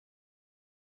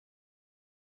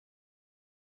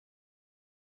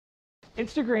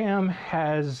Instagram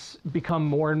has become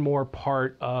more and more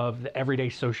part of the everyday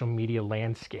social media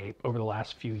landscape over the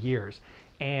last few years.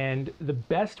 And the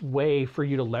best way for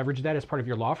you to leverage that as part of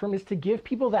your law firm is to give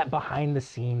people that behind the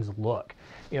scenes look.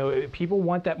 People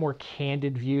want that more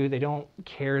candid view. They don't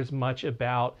care as much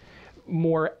about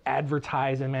more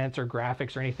advertisements or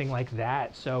graphics or anything like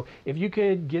that. So if you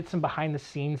could get some behind the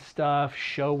scenes stuff,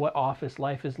 show what office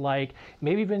life is like,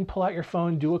 maybe even pull out your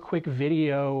phone, do a quick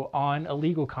video on a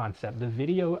legal concept. The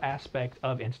video aspect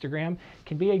of Instagram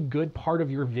can be a good part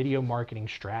of your video marketing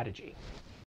strategy.